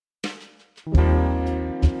Good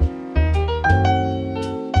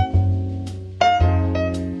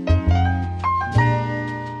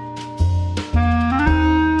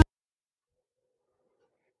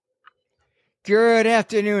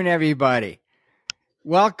afternoon, everybody.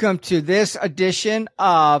 Welcome to this edition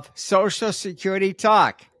of Social Security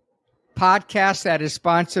Talk, podcast that is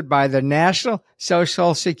sponsored by the National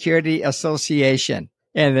Social Security Association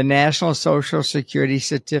and the National Social Security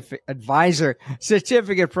Advisor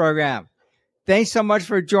Certificate Program. Thanks so much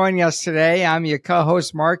for joining us today. I'm your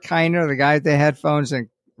co-host, Mark Heiner, the guy with the headphones and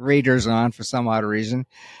readers on for some odd reason.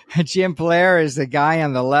 Jim Blair is the guy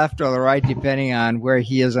on the left or the right, depending on where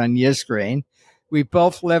he is on your screen. We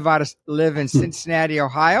both live in Cincinnati,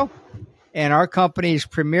 Ohio, and our company is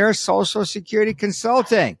Premier Social Security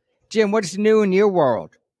Consulting. Jim, what's new in your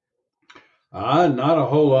world? Not a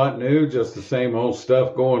whole lot new, just the same old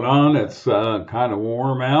stuff going on. It's kind of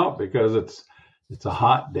warm out because it's a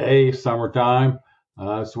hot day, summertime.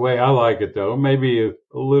 That's the way I like it, though. Maybe a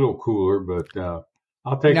little cooler, but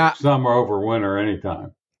I'll take summer over winter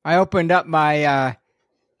anytime. I opened up my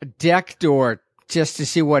deck door just to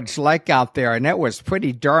see what it's like out there, and it was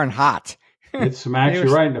pretty darn hot. It smacks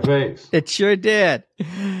you right in the face. It sure did.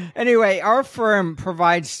 Anyway, our firm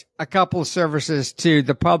provides a couple of services to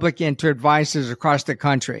the public and to advisors across the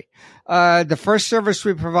country. The first service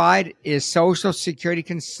we provide is Social Security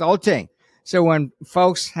Consulting. So when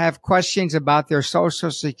folks have questions about their Social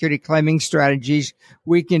Security claiming strategies,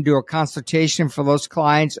 we can do a consultation for those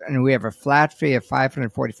clients, and we have a flat fee of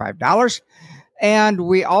 $545. And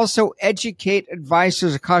we also educate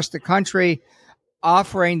advisors across the country,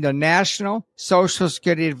 offering the National Social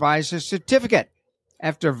Security Advisor Certificate.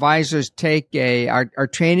 After advisors take our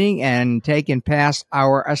training and take and pass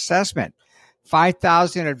our assessment.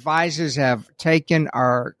 5,000 advisors have taken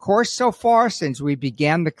our course so far since we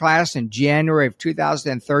began the class in January of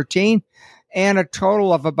 2013, and a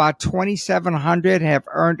total of about 2,700 have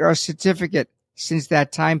earned our certificate since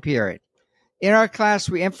that time period. In our class,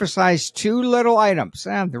 we emphasize two little items.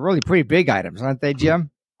 They're really pretty big items, aren't they,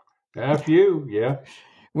 Jim? A few, yeah.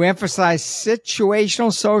 We emphasize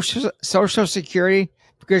situational social security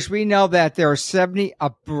because we know that there are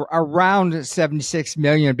around 76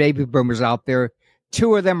 million baby boomers out there.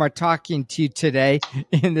 Two of them are talking to you today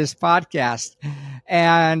in this podcast.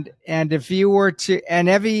 And if you were to, and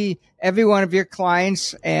every one of your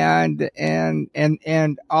clients and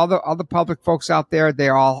all the public folks out there, they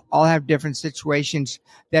all have different situations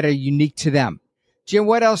that are unique to them. Jim,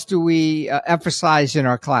 what else do we emphasize in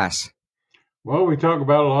our class? Well, we talk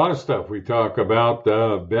about a lot of stuff. We talk about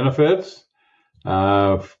benefits. We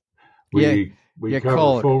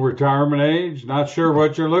cover full retirement age. Not sure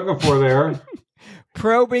what you're looking for there.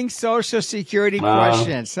 Probing Social Security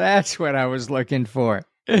questions. That's what I was looking for.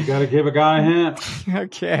 You got to give a guy a hint.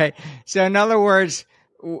 Okay. So in other words,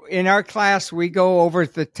 in our class, we go over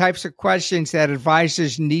the types of questions that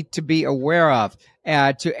advisors need to be aware of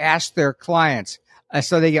to ask their clients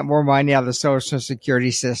so they get more money out of the Social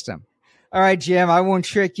Security system. All right, Jim, I won't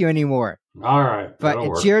trick you anymore. All right. But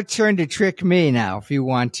it's your turn to trick me now if you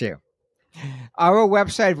want to. Our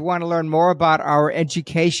website, if you want to learn more about our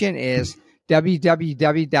education, is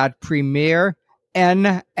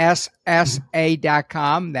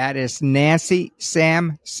www.premiernssa.com. That is Nancy,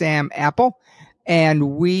 Sam, Apple.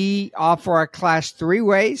 And we offer our class 3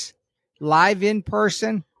 ways: live in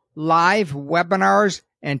person, live webinars,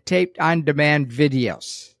 and taped on-demand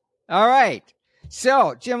videos. All right.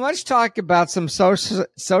 So, Jim, let's talk about some social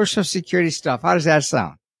security stuff. How does that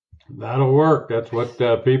sound? That'll work. That's what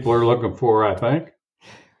people are looking for, I think.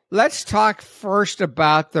 Let's talk first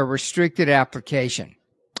about the restricted application.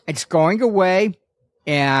 It's going away,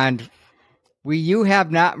 and you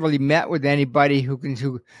have not really met with anybody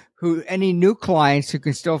any new clients who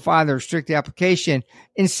can still file the restricted application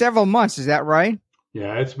in several months. Is that right?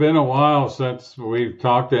 Yeah, it's been a while since we've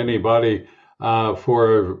talked to anybody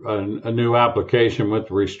for a new application with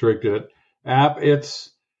the restricted app.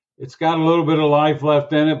 It's got a little bit of life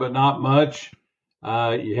left in it, but not much.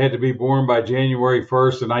 You had to be born by January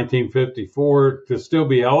 1st of 1954 to still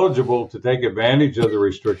be eligible to take advantage of the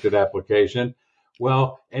restricted application.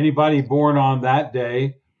 Well, anybody born on that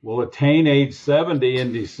day will attain age 70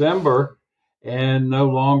 in December and no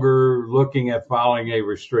longer looking at filing a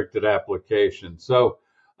restricted application. So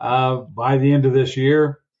by the end of this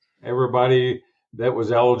year, everybody that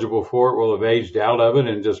was eligible for it will have aged out of it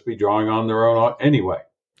and just be drawing on their own anyway.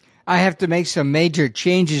 I have to make some major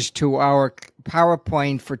changes to our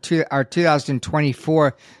PowerPoint for our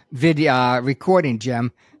 2024 video recording,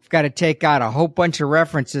 Jim. I've got to take out a whole bunch of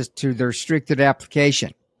references to the restricted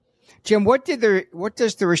application. Jim, what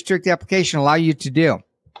does the restricted application allow you to do?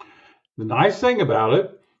 The nice thing about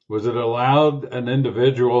it was it allowed an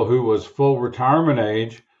individual who was full retirement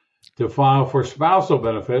age to file for spousal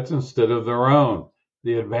benefits instead of their own.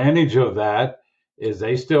 The advantage of that is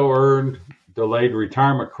they still earned delayed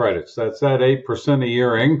retirement credits. That's that 8% a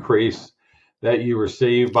year increase that you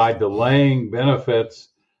receive by delaying benefits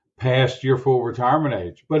past your full retirement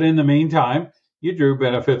age. But in the meantime, you drew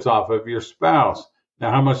benefits off of your spouse.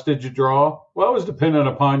 Now, how much did you draw? Well, it was dependent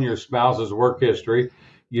upon your spouse's work history.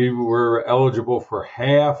 You were eligible for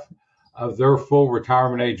half of their full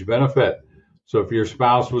retirement age benefit. So if your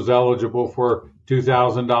spouse was eligible for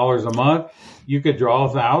 $2,000 a month, you could draw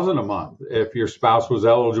 $1,000 a month. If your spouse was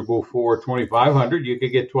eligible for $2,500, you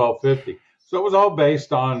could get $1,250. So it was all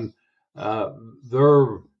based on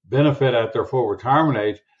their benefit at their full retirement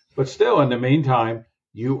age. But still, in the meantime,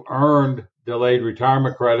 you earned delayed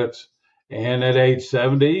retirement credits. And at age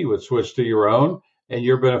 70, you would switch to your own, and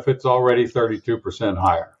your benefit's already 32%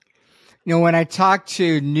 higher. You know, when I talk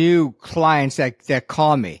to new clients that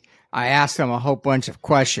call me, I ask them a whole bunch of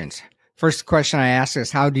questions. First question I ask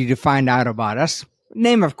is, how did you find out about us?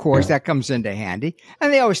 Name, of course, that comes into handy.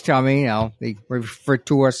 And they always tell me, they refer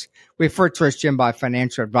to us, Jim, by a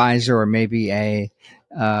financial advisor or maybe a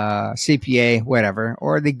CPA, whatever,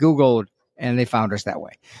 or they Googled and they found us that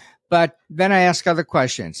way. But then I ask other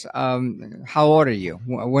questions. How old are you?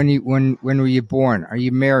 When were you born? Are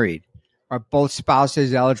you married? Are both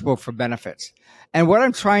spouses eligible for benefits? And what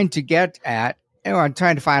I'm trying to get at, I'm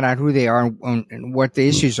trying to find out who they are and what the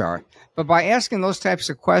issues are. But by asking those types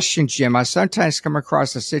of questions, Jim, I sometimes come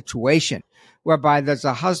across a situation whereby there's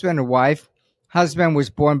a husband and wife. Husband was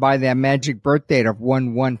born by their magic birth date of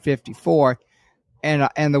 1/1/54,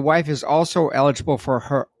 and the wife is also eligible for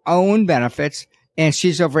her own benefits. And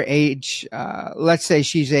she's over age, let's say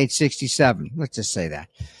she's age 67. Let's just say that.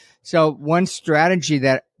 So one strategy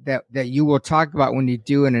that you will talk about when you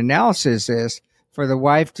do an analysis is for the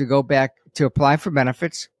wife to go back to apply for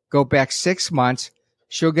benefits, go back 6 months.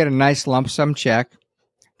 She'll get a nice lump sum check.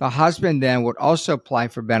 The husband then would also apply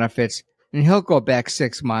for benefits, and he'll go back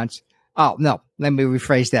 6 months. Oh, no, let me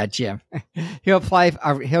rephrase that, Jim.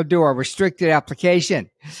 He'll do a restricted application,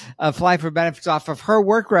 apply for benefits off of her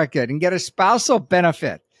work record and get a spousal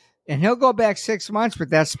benefit. And he'll go back 6 months with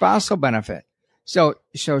that spousal benefit. So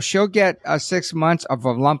she'll get 6 months of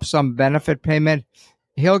a lump sum benefit payment.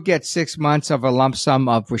 He'll get 6 months of a lump sum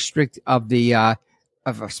of a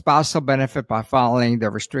spousal benefit by following the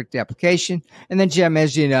restricted application. And then, Jim,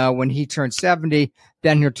 as you know, when he turns 70,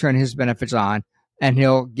 then he'll turn his benefits on, and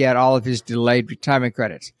he'll get all of his delayed retirement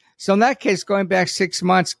credits. So in that case, going back 6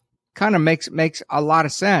 months kind of makes a lot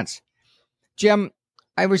of sense. Jim,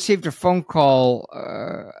 I received a phone call,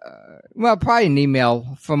 probably an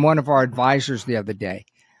email from one of our advisors the other day.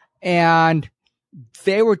 And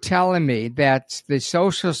they were telling me that the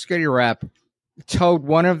Social Security rep told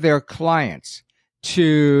one of their clients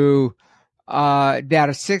that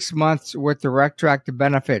a 6 months worth of retroactive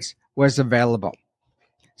benefits was available.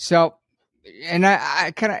 So, and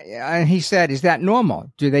and he said, "Is that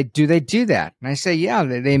normal? Do they do that?" And I say, "Yeah,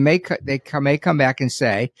 they may come back and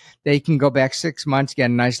say they can go back 6 months, get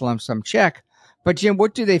a nice lump sum check." But Jim,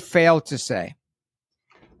 what do they fail to say?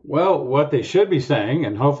 Well, what they should be saying,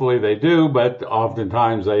 and hopefully they do, but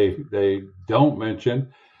oftentimes they don't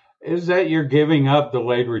mention, is that you're giving up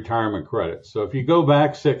delayed retirement credits. So if you go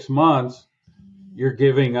back 6 months, you're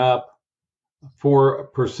giving up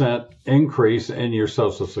 4% increase in your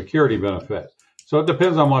Social Security benefit. So it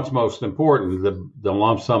depends on what's most important, the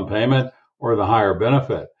lump sum payment or the higher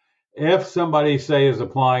benefit. If somebody, say, is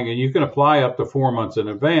applying, and you can apply up to 4 months in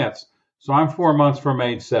advance. So I'm 4 months from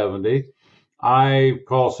age 70. I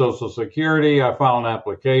call Social Security, I file an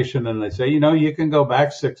application, and they say, you can go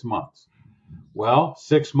back 6 months. Well,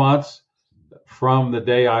 6 months from the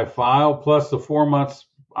day I file, plus the 4 months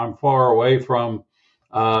I'm far away from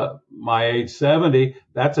my age 70,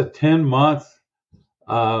 that's a 10-month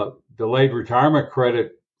delayed retirement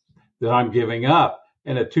credit that I'm giving up.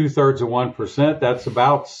 And at 2/3 of 1%, that's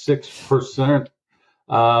about 6%.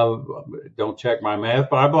 Don't check my math,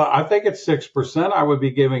 but I think it's 6% I would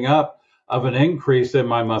be giving up of an increase in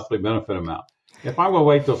my monthly benefit amount. If I'm going to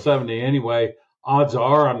wait till 70 anyway, odds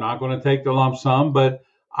are I'm not going to take the lump sum, but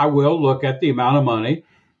I will look at the amount of money.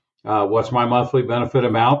 What's my monthly benefit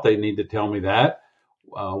amount? They need to tell me that.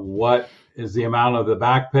 What is the amount of the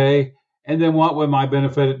back pay? And then what would my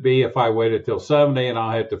benefit be if I waited till 70? And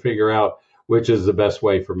I'll have to figure out which is the best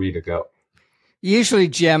way for me to go. Usually,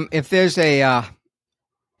 Jim, if there's an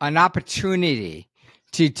opportunity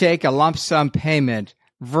to take a lump sum payment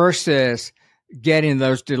versus getting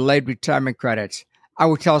those delayed retirement credits, I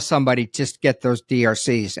would tell somebody just get those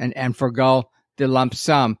DRCs and forgo the lump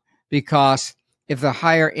sum, because if the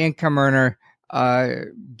higher income earner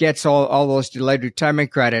gets all those delayed retirement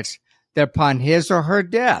credits, that upon his or her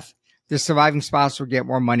death, the surviving spouse will get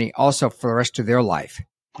more money also for the rest of their life.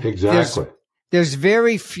 Exactly. There's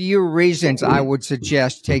very few reasons I would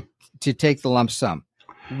suggest to take the lump sum.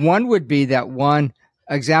 One would be that one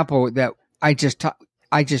example that I just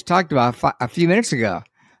talked about a few minutes ago.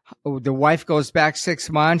 The wife goes back 6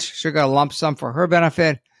 months. She'll get a lump sum for her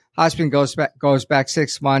benefit. Husband goes back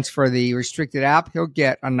 6 months for the restricted app. He'll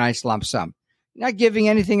get a nice lump sum. Not giving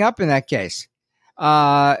anything up in that case.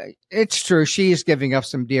 It's true. She is giving up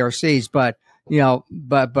some DRCs, but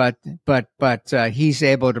he's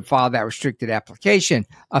able to file that restricted application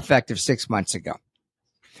effective 6 months ago.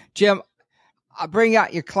 Jim, I'll bring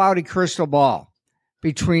out your cloudy crystal ball.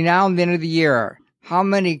 Between now and the end of the year, how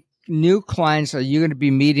many new clients are you going to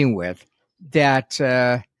be meeting with that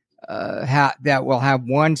that will have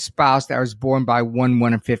one spouse that was born by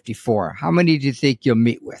 1/1/54? How many do you think you'll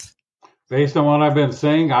meet with? Based on what I've been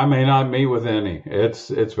saying, I may not meet with any. It's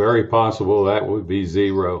very possible that would be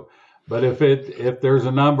zero. But if there's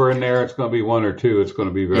a number in there, it's going to be one or two. It's going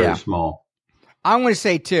to be very small. I'm going to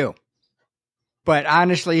say two. But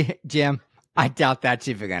honestly, Jim, I doubt that's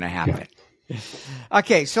even going to happen.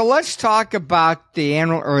 Okay, so let's talk about the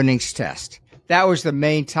annual earnings test. That was the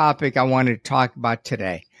main topic I wanted to talk about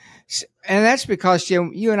today. And that's because,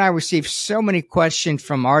 Jim, you and I received so many questions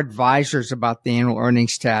from our advisors about the annual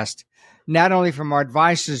earnings test, not only from our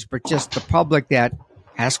advisors, but just the public that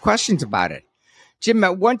has questions about it. Jim,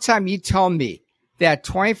 at one time you told me that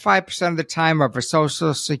 25% of the time of a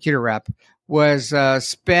Social Security rep was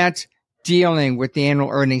spent dealing with the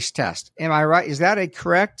annual earnings test. Am I right? Is that a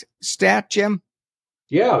correct stat, Jim?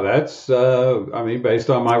 Yeah, that's,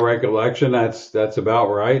 based on my recollection, that's about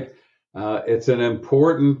right. It's an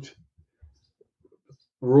important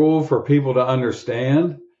rule for people to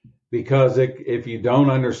understand, because if you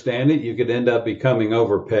don't understand it, you could end up becoming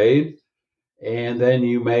overpaid, and then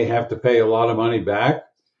you may have to pay a lot of money back.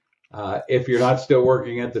 If you're not still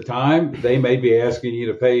working at the time, they may be asking you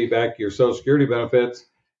to pay back your Social Security benefits,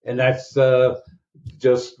 and that's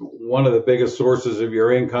just one of the biggest sources of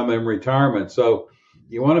your income in retirement. So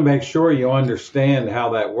you want to make sure you understand how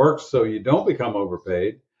that works so you don't become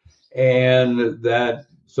overpaid, and that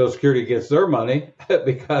Social Security gets their money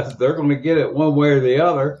because they're going to get it one way or the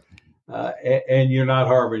other, and you're not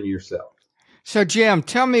harming yourself. So, Jim,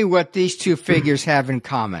 tell me what these two figures have in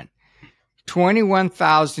common.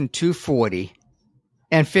 $21,240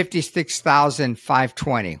 and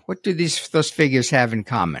 $56,520. What do those figures have in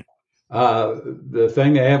common? The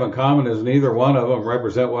thing they have in common is neither one of them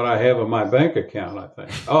represent what I have in my bank account, I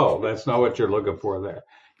think. Oh, that's not what you're looking for there.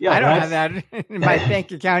 Yeah, I don't have that in my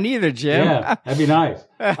bank account either, Jim. Yeah, that'd be nice.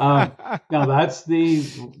 Now, that's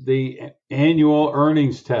the annual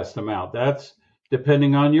earnings test amount. That's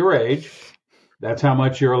depending on your age. That's how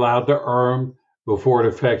much you're allowed to earn before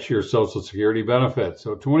it affects your Social Security benefits.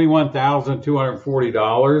 So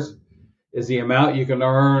 $21,240 is the amount you can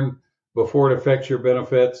earn before it affects your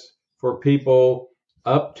benefits for people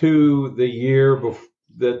up to the year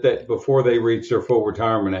before they reach their full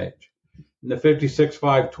retirement age. And the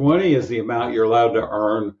 $56,520 is the amount you're allowed to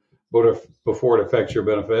earn before it affects your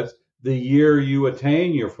benefits the year you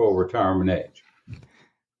attain your full retirement age.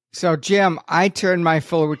 So, Jim, I turned my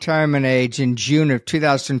full retirement age in June of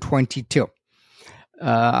 2022.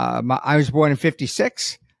 I was born in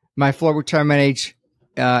 56. My full retirement age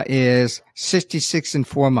is 66 and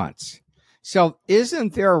 4 months. So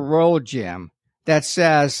isn't there a rule, Jim, that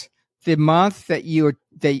says the month that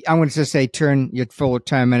I'm going to say turn your full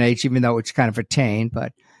retirement age, even though it's kind of attained,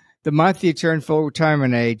 but the month you turn full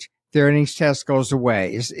retirement age, the earnings test goes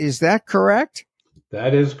away. Is that correct?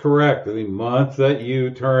 That is correct. The month that you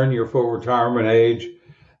turn your full retirement age,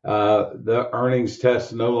 the earnings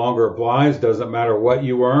test no longer applies. Doesn't matter what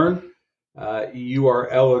you earn. You are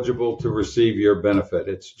eligible to receive your benefit.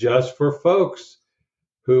 It's just for folks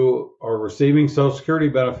who are receiving Social Security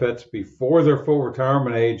benefits before their full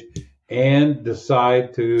retirement age and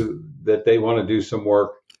decide that they want to do some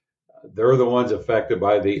work. They're the ones affected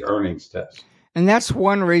by the earnings test. And that's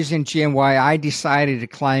one reason, Jim, why I decided to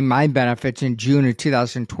claim my benefits in June of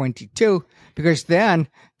 2022, because then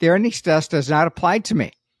the earnings test does not apply to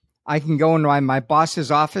me. I can go into my boss's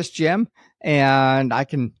office, Jim, and I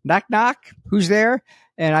can knock, who's there?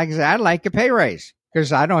 And I can say, I'd like a pay raise,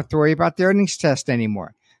 because I don't have to worry about the earnings test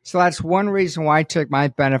anymore. So that's one reason why I took my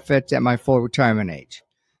benefits at my full retirement age.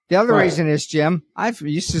 The other reason is, Jim, I've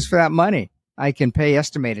used this for that money. I can pay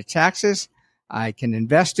estimated taxes. I can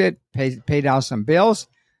invest it, pay down some bills.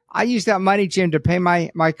 I use that money, Jim, to pay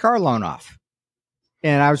my car loan off.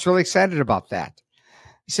 And I was really excited about that.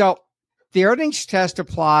 So the earnings test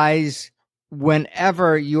applies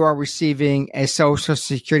whenever you are receiving a Social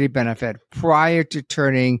Security benefit prior to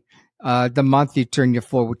turning the month you turn your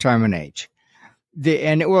full retirement age.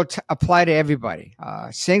 And it will apply to everybody,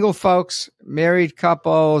 single folks, married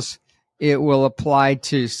couples. It will apply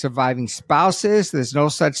to surviving spouses. There's no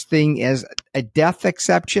such thing as a death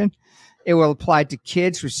exception. It will apply to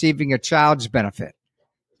kids receiving a child's benefit.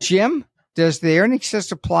 Jim, does the earnings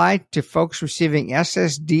test apply to folks receiving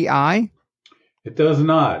SSDI? It does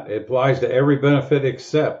not. It applies to every benefit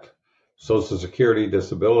except Social Security,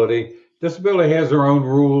 disability. Disability has their own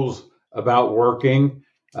rules about working.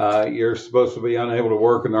 You're supposed to be unable to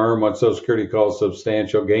work and earn what Social Security calls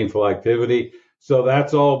substantial gainful activity. So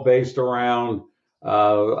that's all based around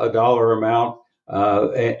a dollar amount,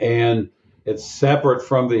 and it's separate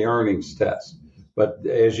from the earnings test. But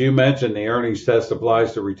as you mentioned, the earnings test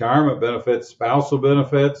applies to retirement benefits, spousal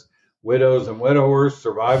benefits, widows and widowers,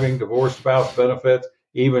 surviving divorced spouse benefits,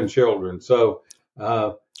 even children. So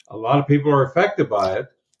a lot of people are affected by it,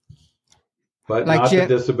 but like not the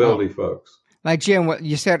disability folks. Like Jim, what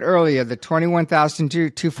you said earlier, the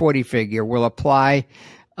 $21,240 figure will apply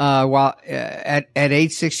while at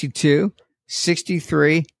age 62,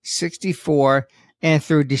 63, 64, and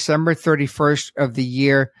through December 31st of the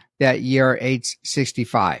year that year age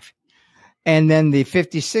 65. And then the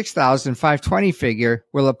 $56,520 figure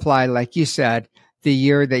will apply, like you said, the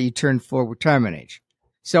year that you turn full retirement age.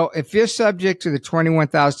 So if you're subject to the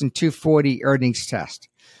 $21,240 earnings test,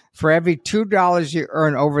 for every $2 you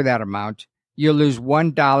earn over that amount, you lose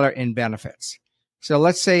 $1 in benefits. So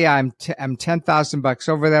let's say I'm $10,000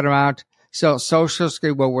 over that amount. So Social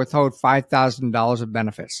Security will withhold $5,000 of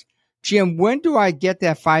benefits. Jim, when do I get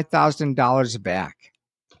that $5,000 back?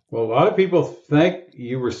 Well, a lot of people think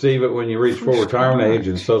you receive it when you reach full retirement age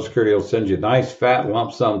and Social Security will send you a nice fat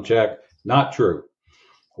lump sum check. Not true.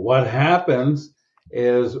 What happens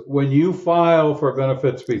is when you file for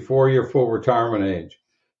benefits before your full retirement age,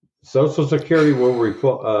 Social Security will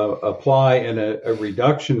apply a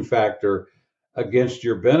reduction factor against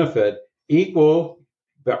your benefit equal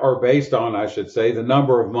or based on, I should say, the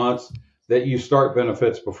number of months that you start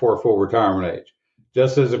benefits before full retirement age.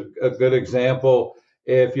 Just as a good example,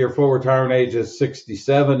 if your full retirement age is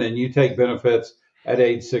 67 and you take benefits at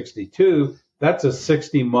age 62, that's a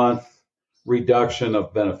 60-month reduction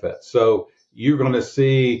of benefits. So you're going to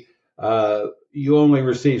see you only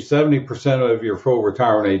receive 70% of your full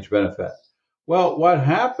retirement age benefit. Well, what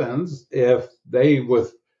happens if they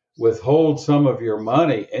withhold some of your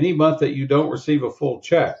money any month that you don't receive a full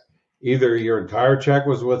check? Either your entire check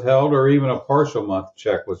was withheld or even a partial month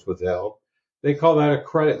check was withheld. They call that a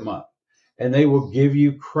credit month. And they will give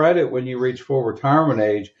you credit when you reach full retirement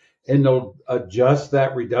age, and they'll adjust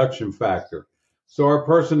that reduction factor. So our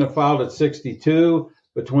person that filed at 62,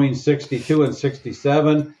 between 62 and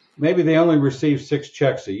 67, maybe they only receive 6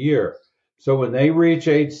 checks a year. So when they reach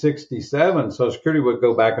age 67, Social Security would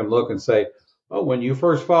go back and look and say, oh, when you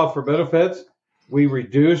first filed for benefits, we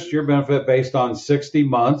reduced your benefit based on 60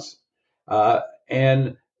 months,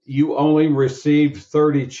 and you only received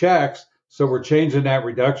 30 checks. So we're changing that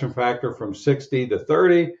reduction factor from 60 to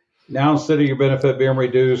 30. Now, instead of your benefit being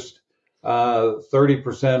reduced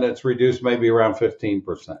 30%, it's reduced maybe around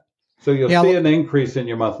 15%. So you'll see an increase in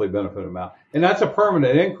your monthly benefit amount. And that's a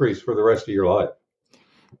permanent increase for the rest of your life.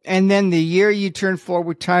 And then the year you turn full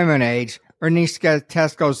retirement age, earnings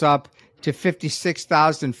test goes up to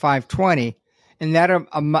 $56,520. And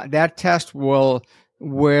that test will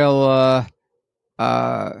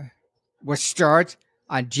start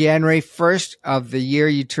on January 1st of the year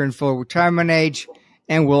you turn full retirement age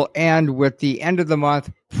and will end with the end of the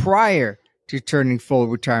month prior to turning full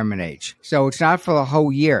retirement age. So it's not for the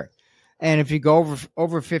whole year. And if you go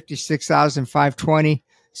over $56,520,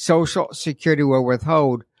 Social Security will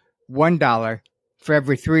withhold $1 for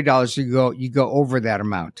every $3 you go over that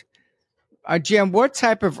amount. Jim, what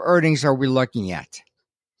type of earnings are we looking at?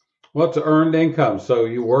 Well, it's earned income. So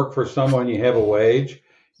you work for someone, you have a wage.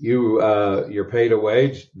 You're paid a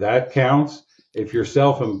wage, that counts. If you're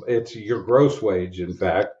it's your gross wage, in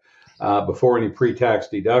fact, before any pre-tax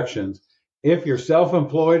deductions. If you're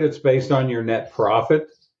self-employed, it's based on your net profit,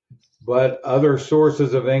 but other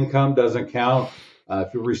sources of income doesn't count.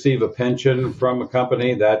 If you receive a pension from a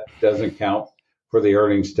company, that doesn't count for the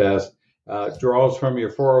earnings test. Draws from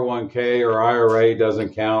your 401k or IRA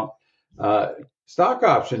doesn't count. Stock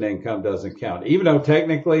option income doesn't count, even though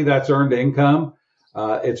technically that's earned income.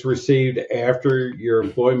 It's received after your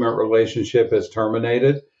employment relationship has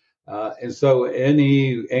terminated. And so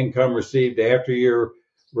any income received after your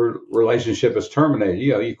relationship is terminated,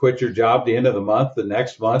 you quit your job at the end of the month, the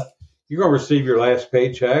next month, you're going to receive your last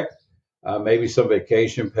paycheck, maybe some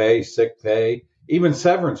vacation pay, sick pay, even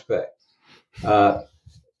severance pay.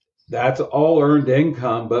 That's all earned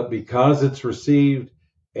income, but because it's received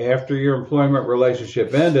after your employment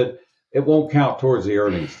relationship ended, it won't count towards the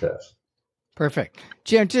earnings test. Perfect.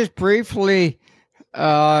 Jim, just briefly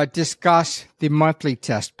discuss the monthly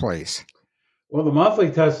test, please. Well, the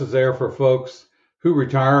monthly test is there for folks who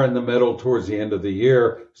retire in the middle towards the end of the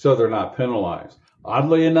year, so they're not penalized.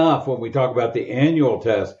 Oddly enough, when we talk about the annual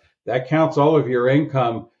test, that counts all of your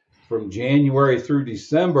income from January through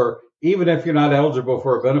December, even if you're not eligible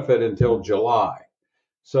for a benefit until July.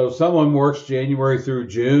 So someone works January through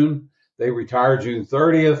June, they retire June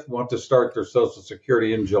 30th, want to start their Social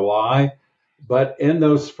Security in July, but in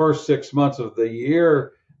those first 6 months of the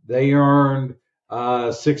year, they earned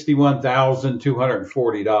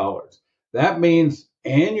 $61,240. That means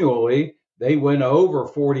annually they went over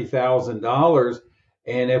 $40,000.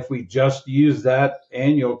 And if we just use that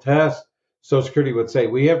annual test, Social Security would say,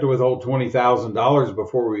 we have to withhold $20,000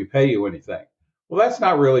 before we pay you anything. Well, that's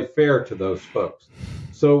not really fair to those folks.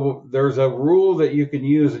 So there's a rule that you can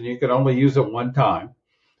use, and you can only use it one time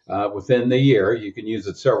within the year. You can use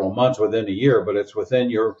it several months within a year, but it's within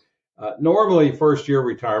your normally first year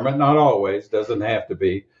retirement. Not always, doesn't have to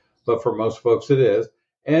be, but for most folks it is.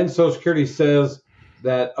 And Social Security says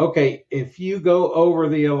that, okay, if you go over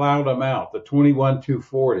the allowed amount, the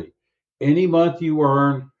 $21,240, any month you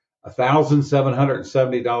earn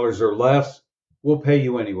 $1,770 or less, we'll pay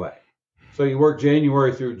you anyway. So you work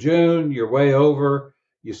January through June, you're way over,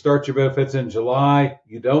 you start your benefits in July,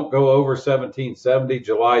 you don't go over $1,770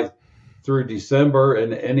 July through December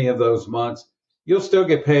in any of those months, you'll still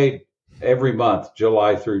get paid every month,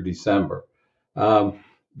 July through December.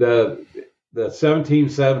 The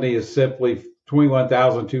 $1,770 is simply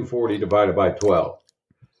 $21,240 divided by 12.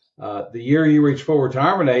 The year you reach full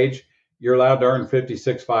retirement age, you're allowed to earn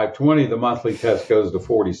 $56,520. The monthly test goes to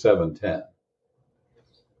 $47,10.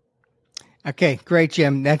 Okay, great,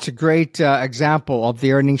 Jim. That's a great example of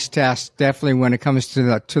the earnings test. Definitely, when it comes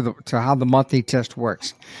to how the monthly test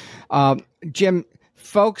works. Jim,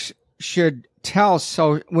 folks should tell.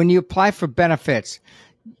 So when you apply for benefits,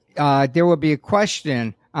 there will be a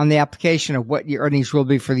question on the application of what your earnings will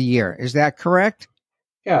be for the year. Is that correct?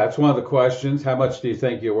 Yeah, that's one of the questions. How much do you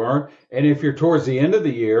think you earn? And if you're towards the end of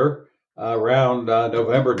the year, around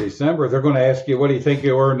November, December, they're going to ask you, what do you think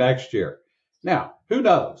you'll earn next year? Now, who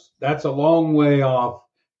knows? That's a long way off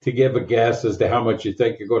to give a guess as to how much you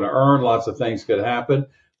think you're going to earn. Lots of things could happen,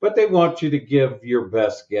 but they want you to give your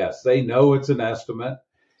best guess. They know it's an estimate.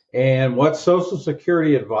 And what Social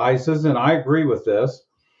Security advises, and I agree with this,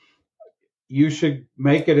 you should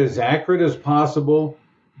make it as accurate as possible,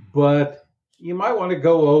 but you might want to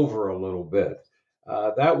go over a little bit.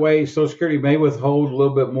 That way, Social Security may withhold a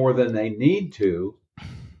little bit more than they need to,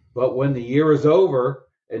 but when the year is over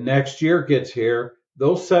and next year gets here,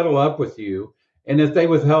 they'll settle up with you. And if they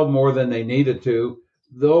withheld more than they needed to,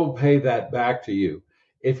 they'll pay that back to you.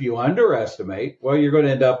 If you underestimate, well, you're going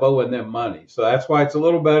to end up owing them money. So that's why it's a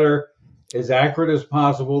little better, as accurate as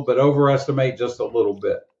possible, but overestimate just a little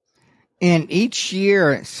bit. And each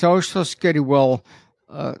year, Social Security will,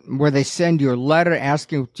 where they send you a letter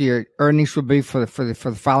asking what your earnings will be for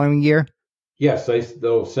the following year. Yes,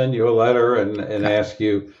 they'll send you a letter and ask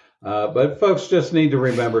you. But folks just need to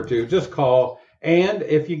remember to just call. And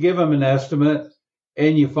if you give them an estimate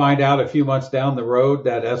and you find out a few months down the road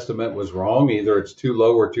that estimate was wrong, either it's too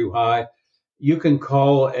low or too high, you can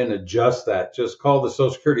call and adjust that. Just call the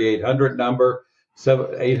Social Security 800 number,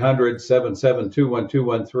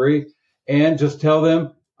 800-772-1213, and just tell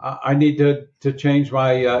them, I need to change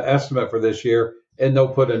my estimate for this year, and they'll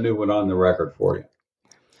put a new one on the record for you.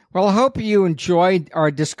 Well, I hope you enjoyed our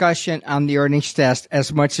discussion on the earnings test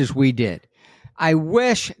as much as we did. I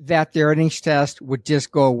wish that the earnings test would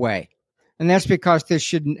just go away. And that's because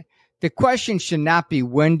the question should not be,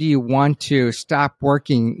 when do you want to stop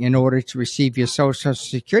working in order to receive your Social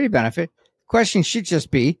Security benefit? The question should just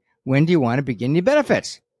be, when do you want to begin your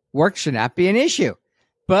benefits? Work should not be an issue.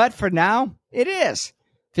 But for now, it is.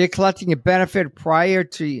 If you're collecting a benefit prior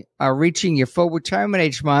to reaching your full retirement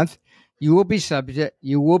age month, you will be subject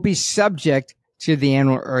to the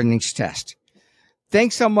annual earnings test.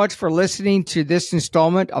 Thanks so much for listening to this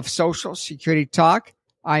installment of Social Security Talk.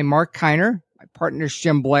 I'm Mark Kiner. My partner is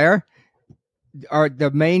Jim Blair.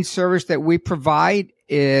 The main service that we provide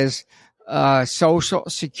is Social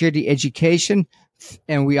Security education,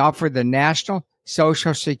 and we offer the National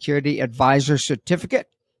Social Security Advisor Certificate.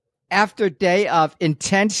 After a day of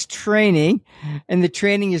intense training, and the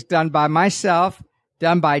training is done by myself,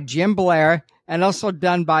 done by Jim Blair, and also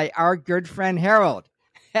done by our good friend Harold.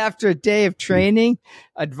 After a day of training,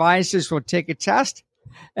 advisors will take a test.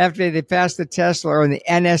 After they pass the test, they'll earn the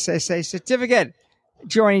NSSA certificate,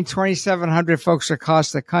 joining 2,700 folks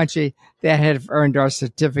across the country that have earned our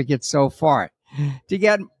certificate so far. To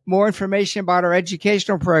get more information about our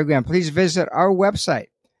educational program, please visit our website,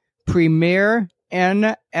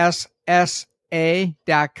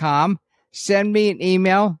 premiernssa.com. Send me an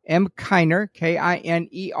email, mkiner,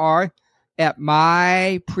 Kiner, at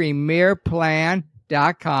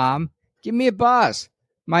mypremierplan.com. Give me a buzz.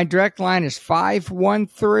 My direct line is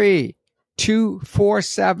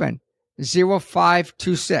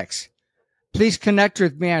 513-247-0526. Please connect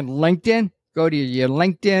with me on LinkedIn. Go to your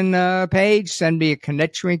LinkedIn page. Send me a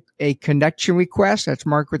connection request. That's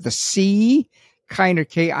marked with a C, Kiner,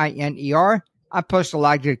 Kiner. I post a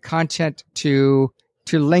lot of good content to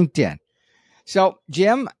LinkedIn. So,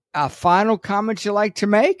 Jim, a final comment you'd like to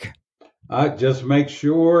make? Just make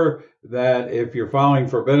sure that if you're filing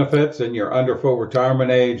for benefits and you're under full retirement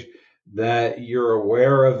age, that you're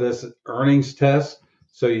aware of this earnings test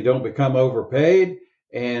so you don't become overpaid,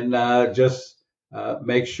 and just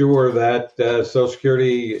make sure that Social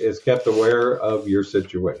Security is kept aware of your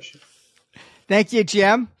situation. Thank you,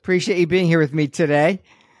 Jim. Appreciate you being here with me today.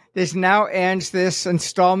 This now ends this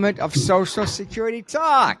installment of Social Security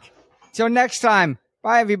Talk. Till next time.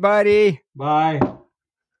 Bye, everybody. Bye.